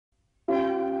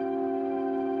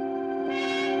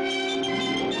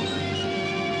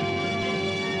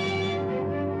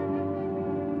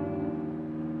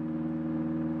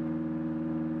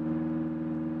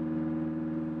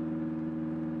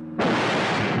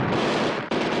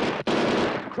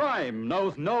Crime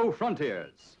knows no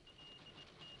frontiers.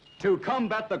 To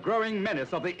combat the growing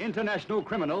menace of the international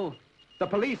criminal, the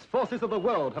police forces of the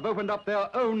world have opened up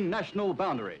their own national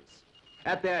boundaries.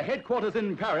 At their headquarters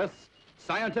in Paris,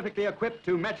 scientifically equipped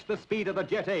to match the speed of the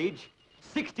jet age,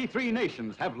 63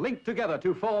 nations have linked together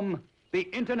to form the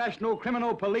International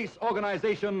Criminal Police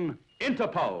Organization,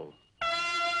 Interpol.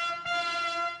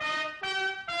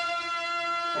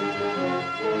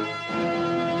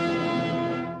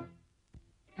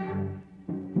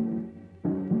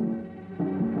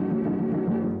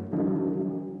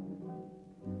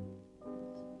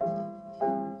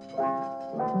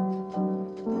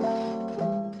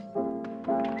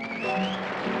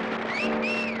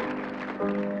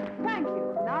 Thank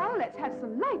you. Now let's have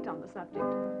some light on the subject.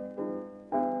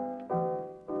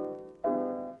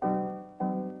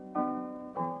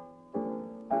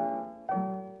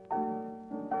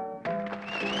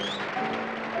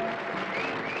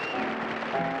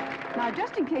 Now,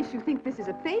 just in case you think this is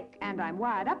a fake and I'm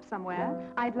wired up somewhere,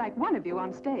 I'd like one of you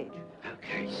on stage.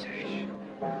 Okay, Sage.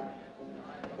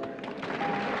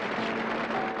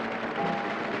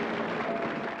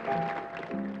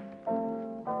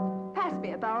 Pass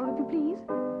me a bowl, if you please.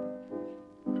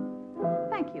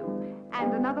 Thank you.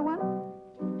 And another one.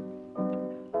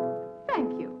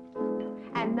 Thank you.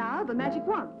 And now the magic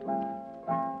wand.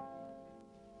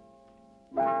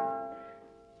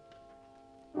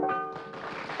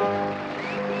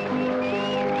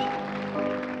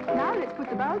 Now let's put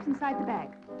the bulbs inside the bag.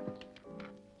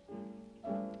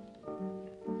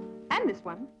 And this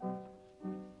one.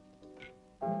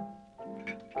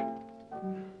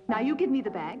 Now you give me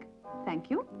the bag. Thank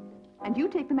you. And you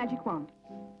take the magic wand.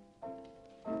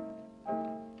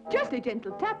 Just a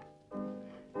gentle tap.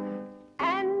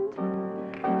 And...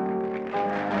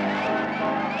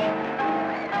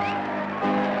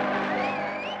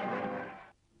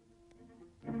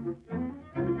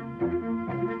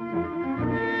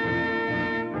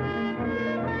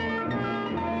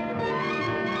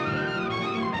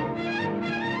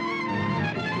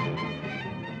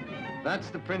 That's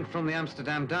the print from the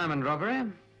Amsterdam diamond robbery.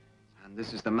 And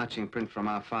this is the matching print from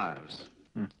our files.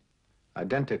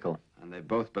 Identical. And they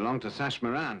both belong to Sash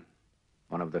Moran.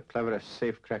 One of the cleverest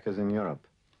safe crackers in Europe.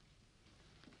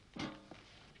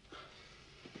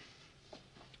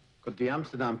 Could the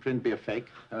Amsterdam print be a fake?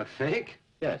 A fake?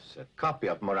 Yes, a copy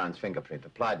of Moran's fingerprint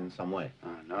applied in some way.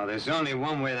 Oh, no, there's only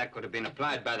one way that could have been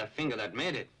applied by the finger that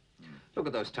made it. Look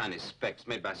at those tiny specks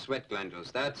made by sweat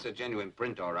glandules. That's a genuine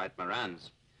print, all right,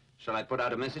 Moran's. Shall I put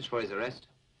out a message for his arrest?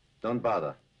 Don't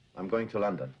bother. I'm going to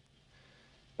London.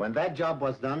 When that job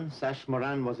was done, Sash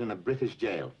Moran was in a British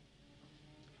jail.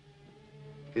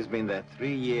 He's been there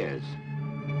 3 years.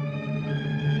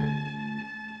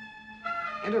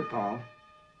 Interpol?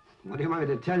 What do you want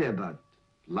me to tell you about?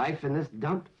 Life in this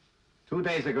dump? 2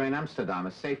 days ago in Amsterdam,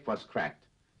 a safe was cracked.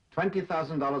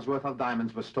 $20,000 worth of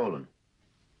diamonds were stolen.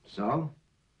 So?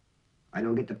 I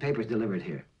don't get the papers delivered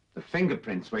here. The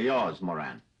fingerprints were yours,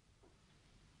 Moran.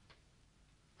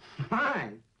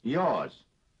 Mine? Yours.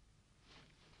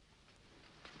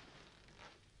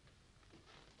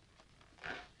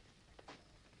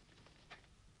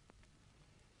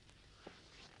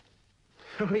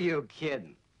 Who are you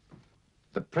kidding?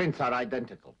 The prints are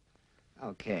identical.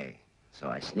 Okay, so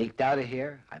I sneaked out of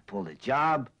here, I pulled a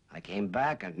job, I came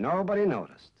back, and nobody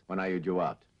noticed. When are you due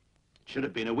out? Should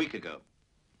have been a week ago.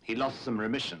 He lost some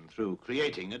remission through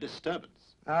creating a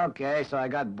disturbance. Okay, so I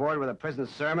got bored with a prison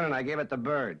sermon and I gave it the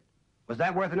bird. Was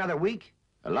that worth another week?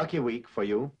 A lucky week for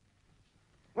you.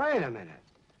 Wait a minute.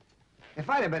 If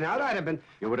I'd have been out, I'd have been...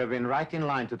 You would have been right in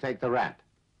line to take the rat.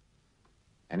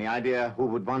 Any idea who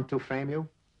would want to frame you?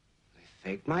 They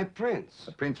faked my prints.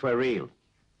 The prints were real.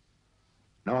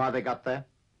 Know how they got there?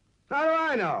 How do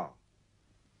I know?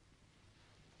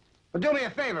 Well, do me a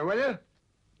favor, will you?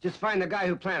 Just find the guy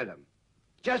who planted them.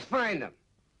 Just find him.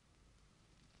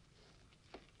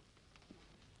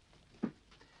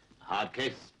 Hard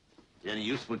case. The only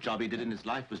useful job he did in his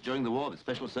life was during the war with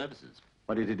special services.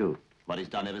 What did he do? What he's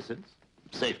done ever since.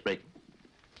 Safe breaking.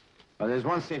 Well, there's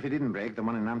one safe he didn't break, the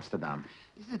one in Amsterdam.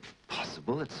 Is it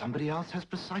possible that somebody else has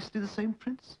precisely the same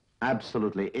prints?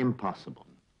 Absolutely impossible.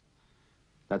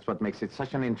 That's what makes it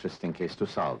such an interesting case to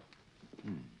solve.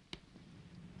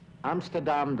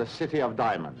 Amsterdam, the city of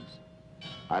diamonds.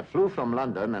 I flew from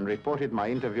London and reported my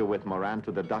interview with Moran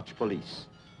to the Dutch police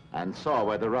and saw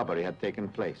where the robbery had taken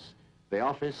place, the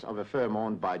office of a firm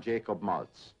owned by Jacob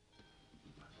Maltz.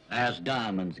 As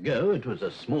diamonds go, it was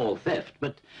a small theft,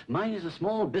 but mine is a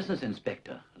small business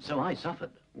inspector, so I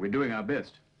suffered. We're doing our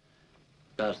best.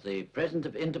 Does the presence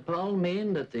of Interpol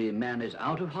mean that the man is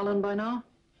out of Holland by now?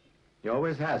 He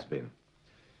always has been.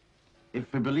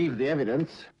 If we believe the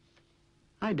evidence,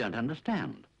 I don't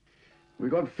understand. We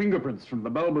got fingerprints from the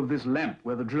bulb of this lamp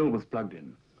where the drill was plugged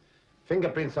in.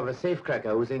 fingerprints of a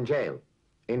safecracker who's in jail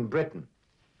in Britain.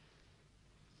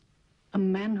 A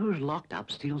man who's locked up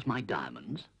steals my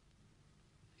diamonds?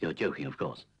 You're joking, of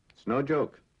course. It's no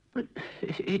joke. But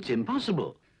it's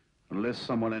impossible. Unless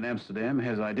someone in Amsterdam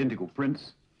has identical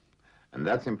prints. And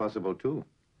that's impossible, too.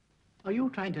 Are you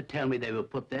trying to tell me they were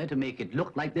put there to make it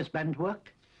look like this man's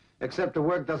work? Except the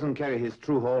work doesn't carry his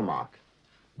true hallmark.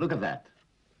 Look at that.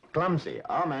 Clumsy.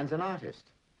 Our man's an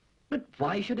artist. But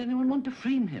why should anyone want to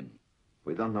frame him?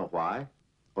 We don't know why,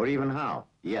 or even how,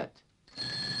 yet.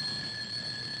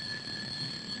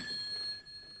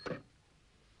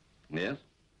 Yes?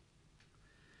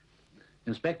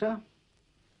 Inspector?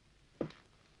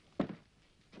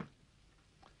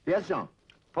 Yes, Jean.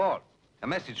 Paul, a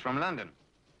message from London.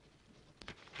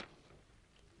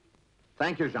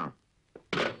 Thank you, Jean.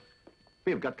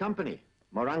 We've got company.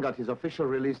 Moran got his official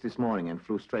release this morning and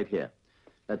flew straight here.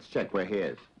 Let's check where he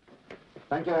is.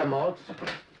 Thank you, Herr Maltz.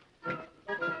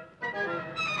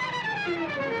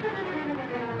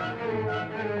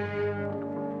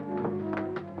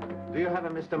 Do you have a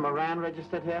Mr. Moran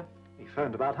registered here? He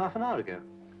phoned about half an hour ago.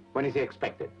 When is he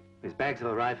expected? His bags have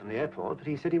arrived from the airport, but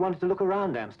he said he wanted to look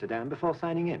around Amsterdam before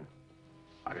signing in.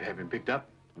 Are you having picked up?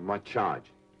 On what charge?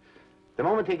 The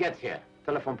moment he gets here,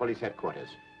 telephone police headquarters.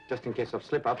 Just in case of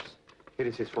slip-ups, here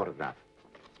is his photograph.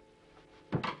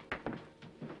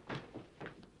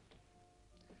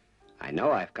 I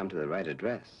know I've come to the right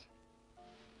address.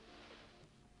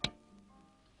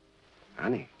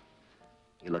 Honey,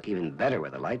 you look even better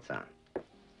with the lights on.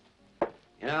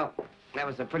 You know, that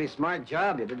was a pretty smart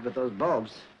job you did with those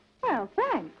bulbs. Well,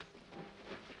 thanks.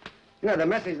 You know, the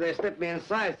message they slipped me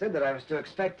inside said that I was to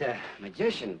expect a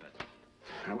magician, but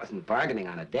I wasn't bargaining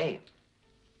on a dame.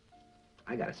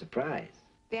 I got a surprise.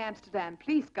 The Amsterdam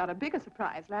police got a bigger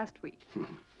surprise last week.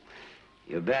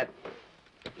 You bet.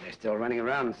 They're still running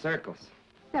around in circles.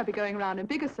 They'll be going around in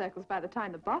bigger circles by the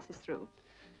time the boss is through.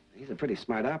 He's a pretty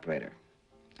smart operator.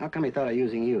 How come he thought of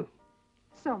using you?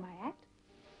 So my act?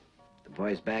 The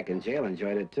boys back in jail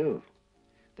enjoyed it, too.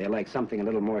 They like something a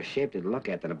little more shapely to look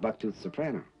at than a buck-toothed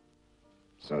soprano.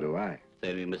 So do I.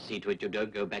 Then we must see to it you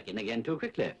don't go back in again too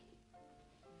quickly.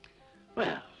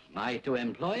 Well, my two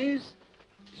employees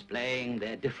displaying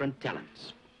their different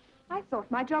talents. I thought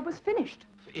my job was finished.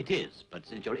 It is, but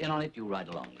since you're in on it, you ride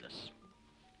along with us.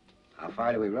 How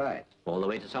far do we ride? All the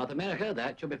way to South America.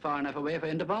 That should be far enough away for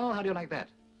Interpol. How do you like that?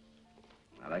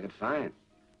 I like it fine.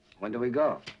 When do we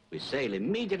go? We sail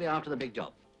immediately after the big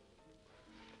job.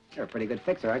 You're a pretty good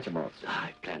fixer, aren't you, Maltz?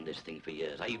 I've planned this thing for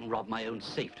years. I even robbed my own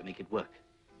safe to make it work.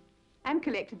 And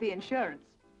collected the insurance.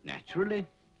 Naturally.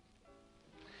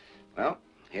 Well,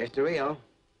 here's to Rio.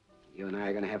 You and I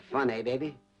are going to have fun, eh,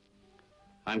 baby?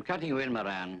 I'm cutting you in,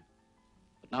 Moran,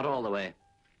 but not all the way.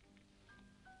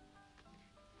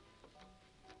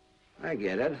 I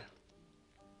get it.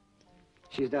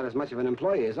 She's not as much of an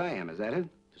employee as I am, is that it?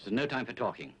 This is no time for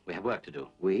talking. We have work to do.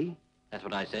 We? That's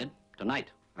what I said. Tonight.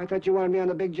 I thought you wanted me on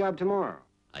the big job tomorrow.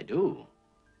 I do.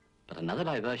 But another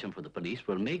diversion for the police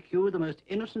will make you the most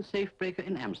innocent safe breaker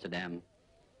in Amsterdam.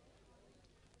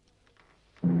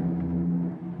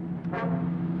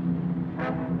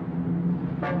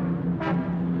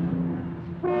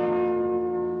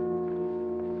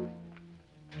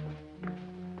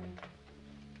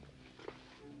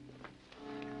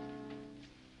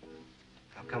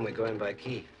 How come we go in by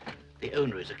key? The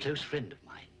owner is a close friend of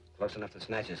mine. Close enough to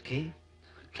snatch his key?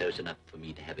 Close enough for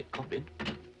me to have it copied.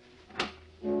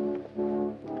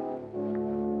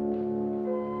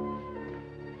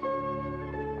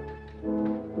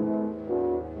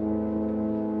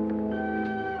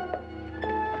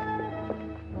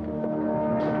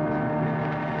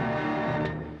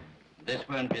 This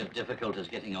won't be as difficult as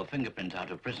getting your fingerprints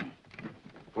out of prison.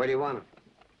 Where do you want him?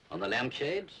 On the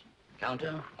lampshades,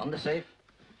 counter, on the safe.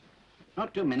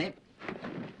 Not too many.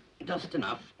 Just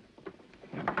enough.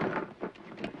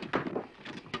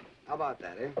 How about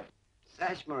that, eh?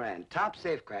 Sash Moran, top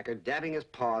safecracker, dabbing his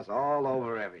paws all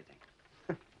over everything.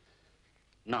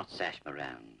 Not Sash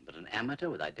Moran, but an amateur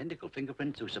with identical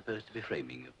fingerprints who's supposed to be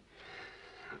framing you.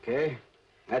 Okay,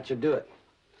 that should do it.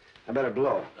 I better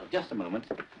blow. Oh, just a moment.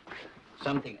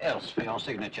 Something else for your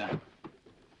signature.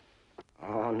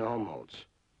 Oh, no, Moats.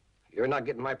 You're not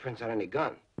getting my prints on any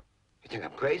gun. You think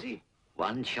I'm crazy?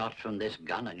 One shot from this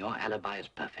gun and your alibi is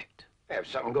perfect. If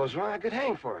something goes wrong, I could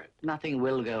hang for it. Nothing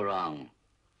will go wrong.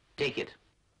 Take it.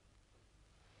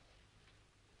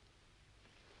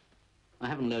 I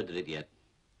haven't loaded it yet.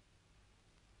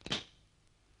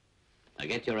 Now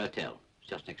get your hotel. It's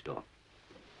just next door.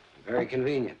 Very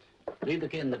convenient. Leave the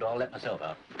key in the door, let myself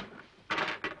out.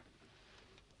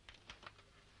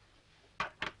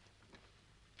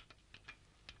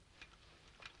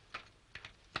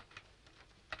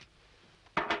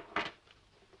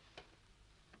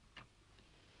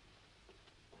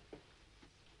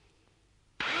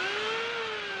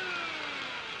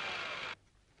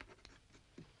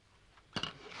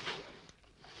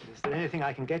 Is there anything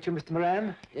I can get you, Mr.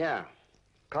 Moran? Yeah.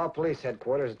 Call police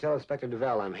headquarters and tell Inspector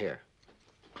Duval I'm here.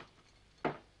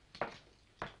 Come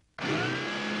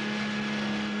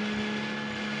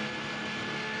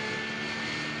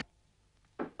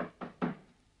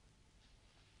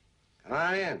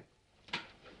on in.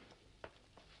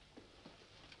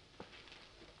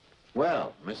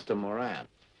 Well, Mr. Moran.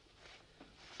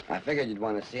 I figured you'd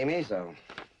want to see me, so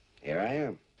here I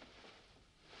am.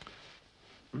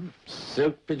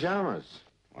 Silk pajamas.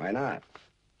 Why not?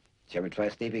 Did you ever try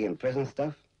sleeping in prison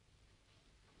stuff?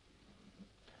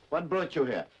 What brought you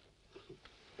here?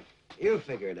 You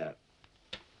figure it out.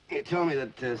 You told me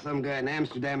that some guy in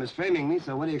Amsterdam is framing me,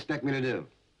 so what do you expect me to do?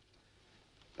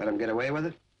 Let him get away with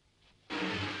it?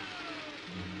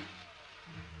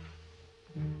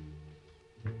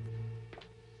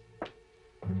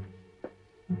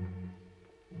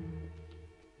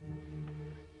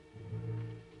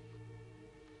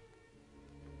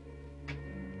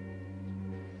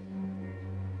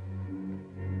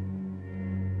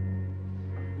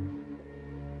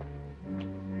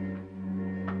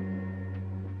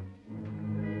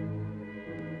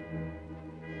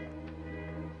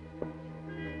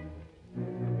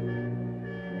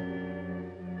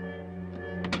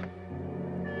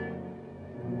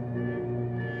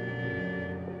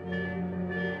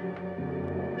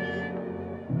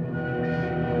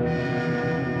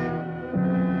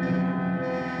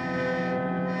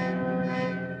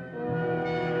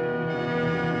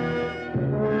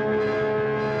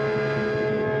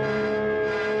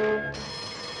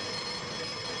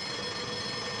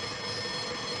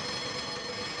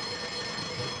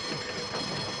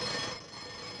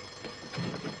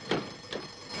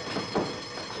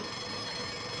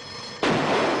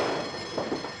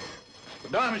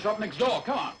 Diamond shop next door,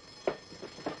 come on.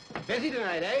 Busy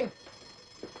tonight, eh?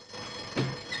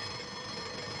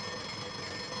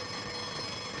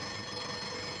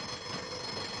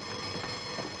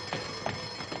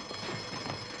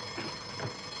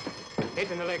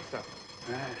 Hit in the leg, sir.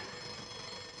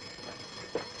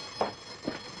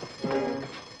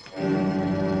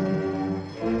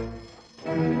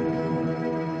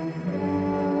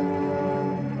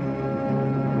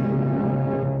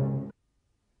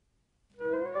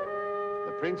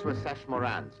 The prince was Sash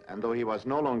Moran's, and though he was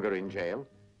no longer in jail,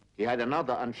 he had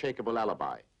another unshakable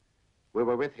alibi. We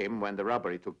were with him when the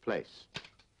robbery took place.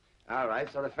 All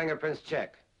right, so the fingerprints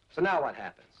check. So now what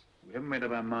happens? We haven't made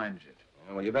up our minds yet.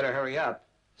 Well, you better hurry up.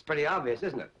 It's pretty obvious,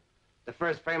 isn't it? The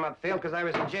first frame-up failed because I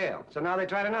was in jail, so now they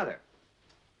tried another.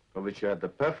 For which you had the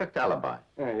perfect alibi.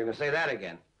 Yeah, you can say that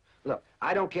again. Look,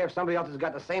 I don't care if somebody else has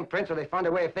got the same prints or they found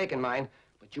a way of faking mine,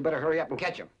 but you better hurry up and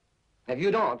catch them. If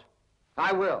you don't,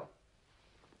 I will.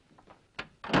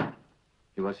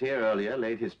 He was here earlier,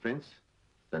 laid his prints,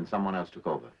 then someone else took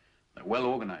over. They're well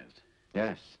organized.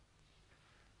 Yes.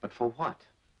 But for what?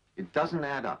 It doesn't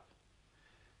add up.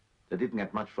 They didn't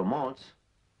get much from Maltz.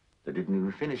 They didn't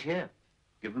even finish here.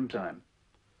 Give them time.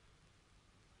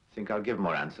 Think I'll give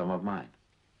Moran some of mine.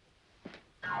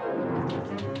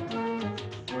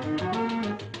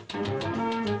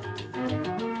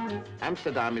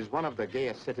 Amsterdam is one of the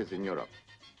gayest cities in Europe.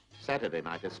 Saturday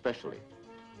night especially.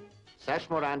 Sash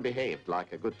Moran behaved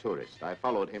like a good tourist. I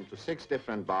followed him to 6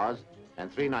 different bars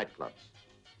and 3 nightclubs.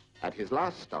 At his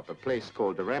last stop, a place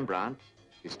called the Rembrandt,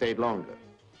 he stayed longer.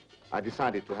 I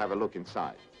decided to have a look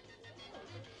inside.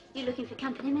 You looking for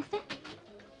company, mister?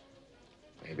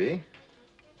 Maybe.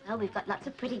 Well, we've got lots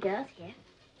of pretty girls here.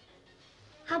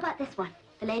 How about this one?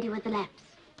 The lady with the lamps.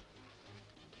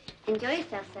 Enjoy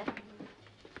yourself, sir.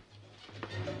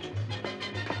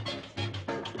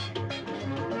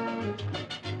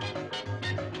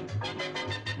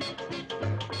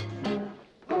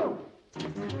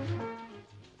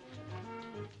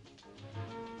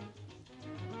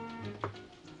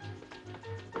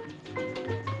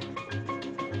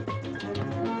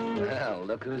 Well,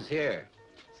 look who's here.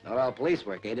 It's not all police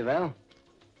work, eh, Duval?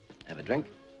 Have a drink?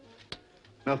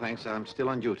 No, thanks. I'm still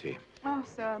on duty. Oh,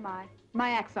 so am I.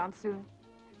 My act's on soon.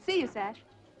 See you, Sash.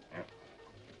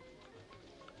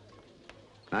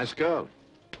 Nice girl.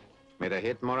 Made a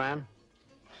hit, Moran?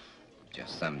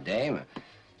 Just some dame.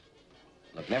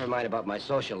 Look, never mind about my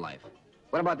social life.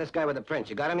 What about this guy with the prints?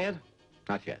 You got him yet?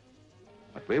 Not yet.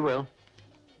 But we will.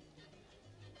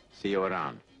 See you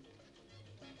around.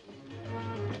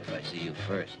 If I see you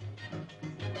first.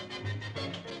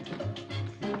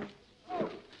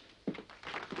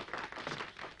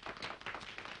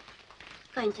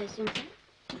 Going so soon,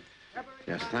 sir?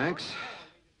 Yes, thanks.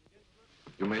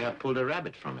 You may have pulled a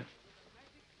rabbit from it.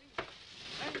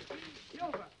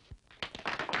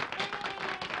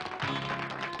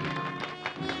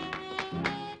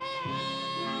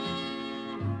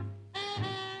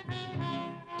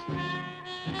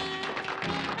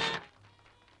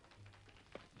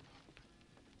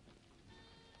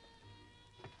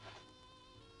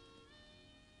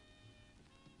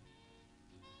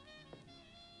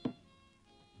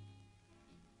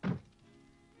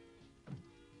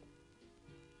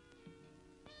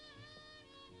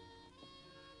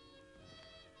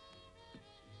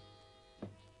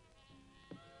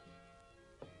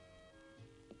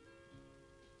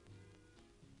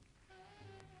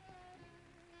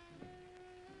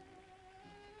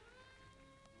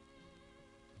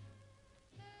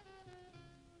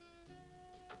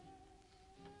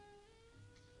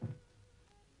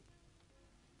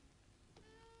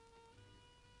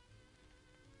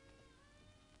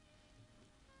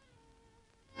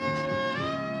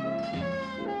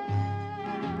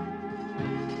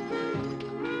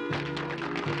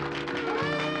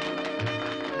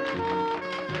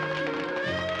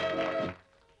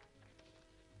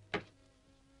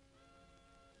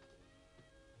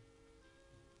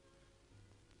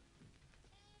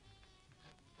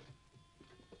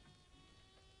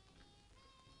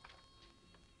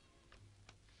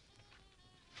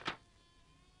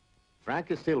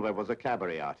 Frankie Silver was a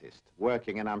cabaret artist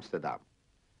working in Amsterdam.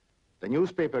 The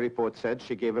newspaper report said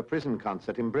she gave a prison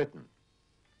concert in Britain.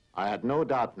 I had no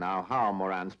doubt now how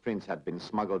Moran's prints had been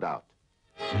smuggled out.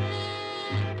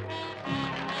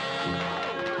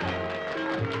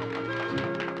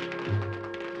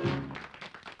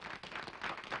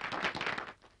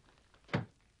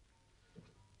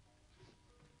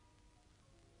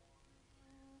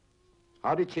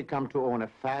 How did she come to own a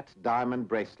fat diamond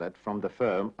bracelet from the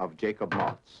firm of Jacob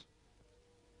Maltz?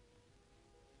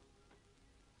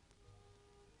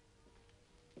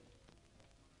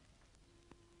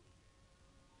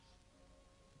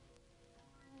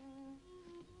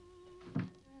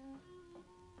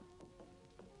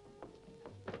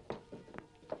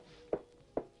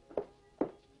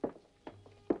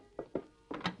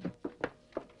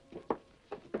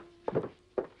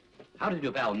 How did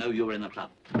your pal know you were in the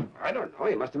club? I don't know.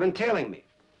 He must have been tailing me.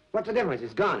 What's the difference?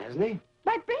 He's gone, hasn't he?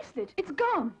 My bracelet, it's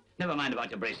gone. Never mind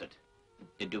about your bracelet.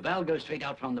 Did Duval go straight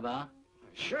out from the bar?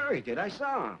 Sure he did. I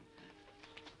saw him.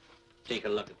 Take a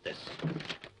look at this.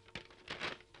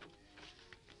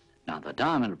 Now, the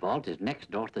diamond vault is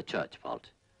next door to the church vault.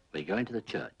 We go into the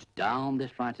church, down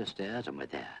this flight of stairs, and we're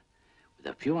there. With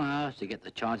a few hours to get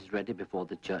the charges ready before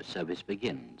the church service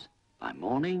begins. By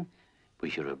morning, we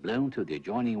should have blown through the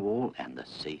adjoining wall, and the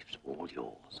safe's all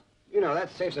yours. You know,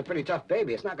 that safe's a pretty tough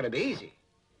baby. It's not going to be easy.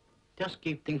 Just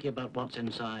keep thinking about what's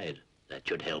inside. That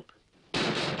should help.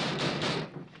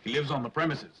 He lives on the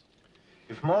premises.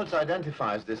 If Maltz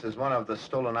identifies this as one of the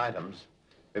stolen items,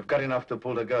 we've got enough to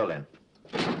pull the girl in.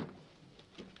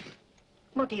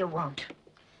 What do you want?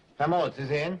 Herr Maltz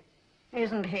is in? He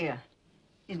isn't here.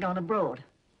 He's gone abroad.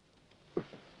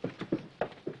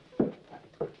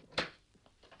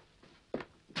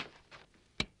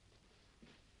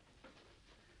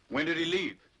 When did he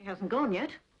leave? He hasn't gone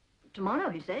yet. Tomorrow,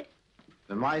 he said.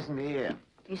 Then why isn't he here?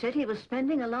 He said he was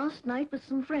spending a last night with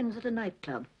some friends at a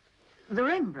nightclub. The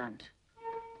Rembrandt.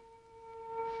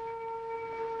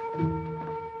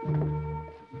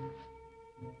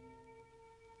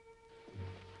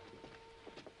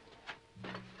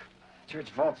 Church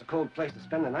vault's a cold place to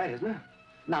spend the night, isn't it?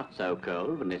 Not so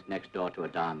cold when it's next door to a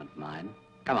diamond mine.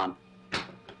 Come on.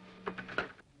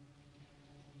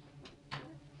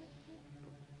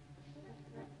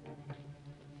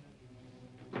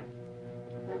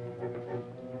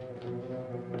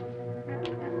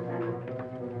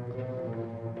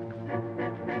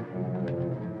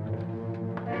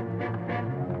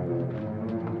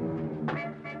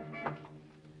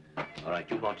 All right,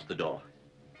 you watch the door.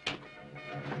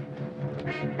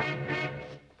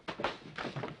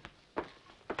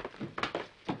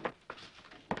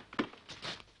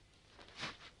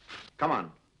 Come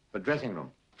on, the dressing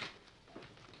room.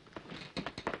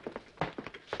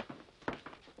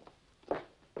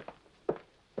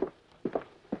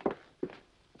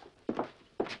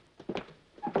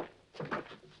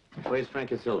 Where's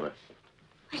Frankie Silver?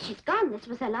 Well, she's gone. This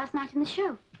was her last night in the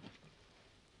show.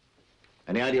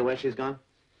 Any idea where she's gone?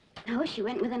 No, she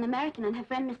went with an American and her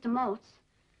friend, Mr. Maltz.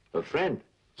 Her friend?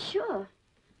 Sure.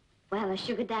 Well, a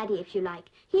sugar daddy, if you like.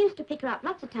 He used to pick her up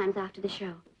lots of times after the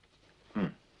show.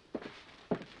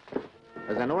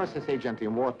 As an OSS agent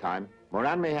in wartime,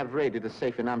 Moran may have raided a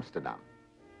safe in Amsterdam.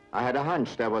 I had a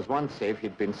hunch there was one safe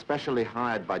he'd been specially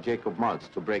hired by Jacob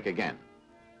Maltz to break again.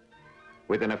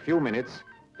 Within a few minutes,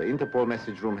 the Interpol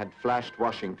message room had flashed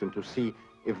Washington to see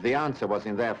if the answer was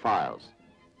in their files.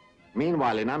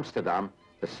 Meanwhile, in Amsterdam,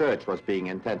 the search was being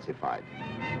intensified.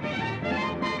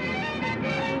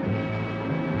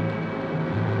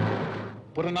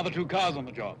 Put another 2 cars on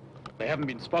the job. They haven't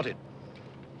been spotted.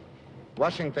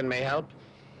 Washington may help.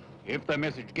 If their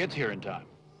message gets here in time.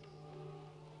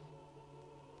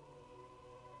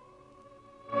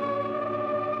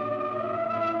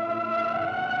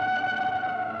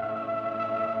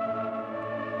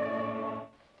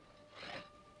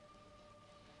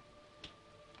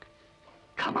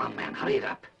 Come on, man, hurry it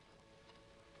up.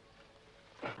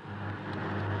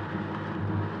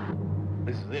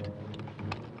 This is it.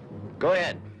 Go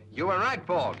ahead. You were right,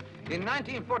 Paul. In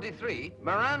 1943,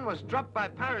 Moran was dropped by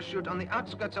parachute on the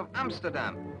outskirts of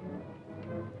Amsterdam.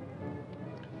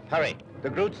 Hurry, the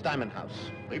Groot's Diamond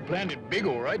House. They planned it big,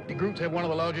 all right. The Groots have one of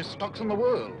the largest stocks in the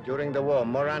world. During the war,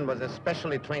 Moran was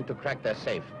especially trained to crack their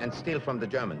safe and steal from the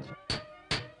Germans.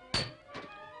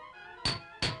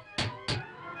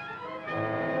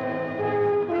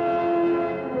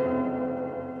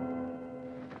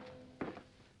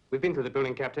 We've been through the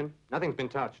building, Captain. Nothing's been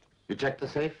touched. You checked the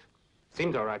safe?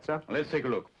 Seems all right, sir. Let's take a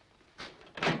look.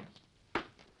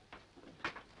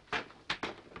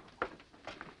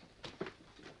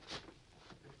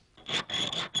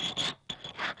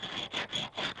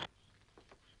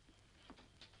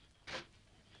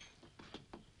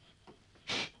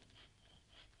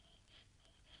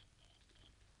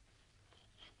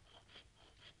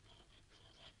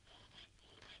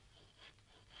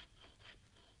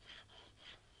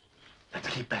 Let's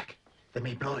keep back. They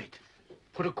may blow it.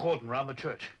 Put a cordon round the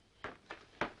church.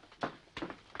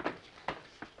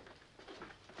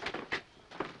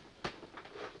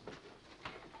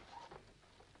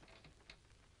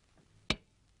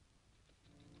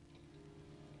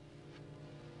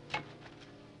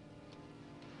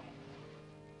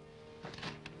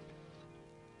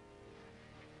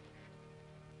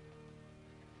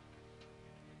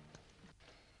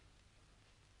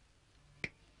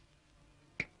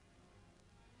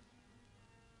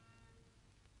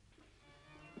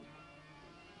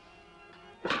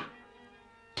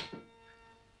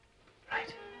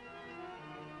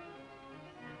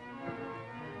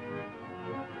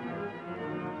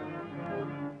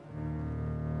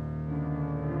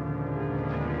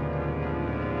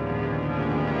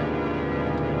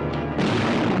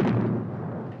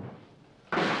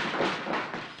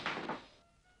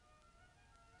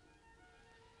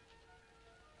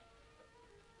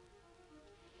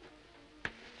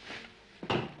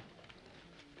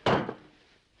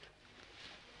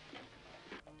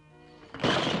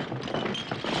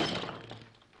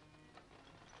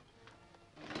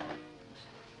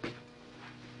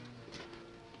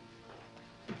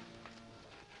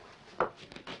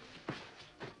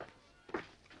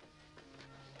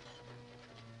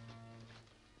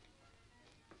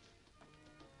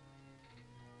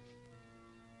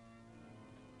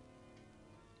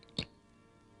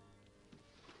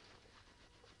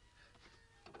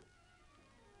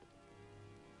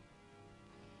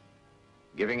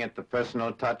 Giving it the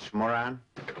personal touch, Moran?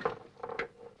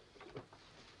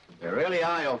 They really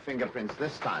are your fingerprints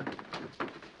this time.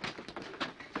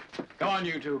 Come on,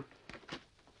 you two.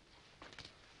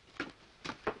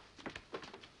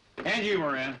 And you,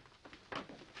 Moran.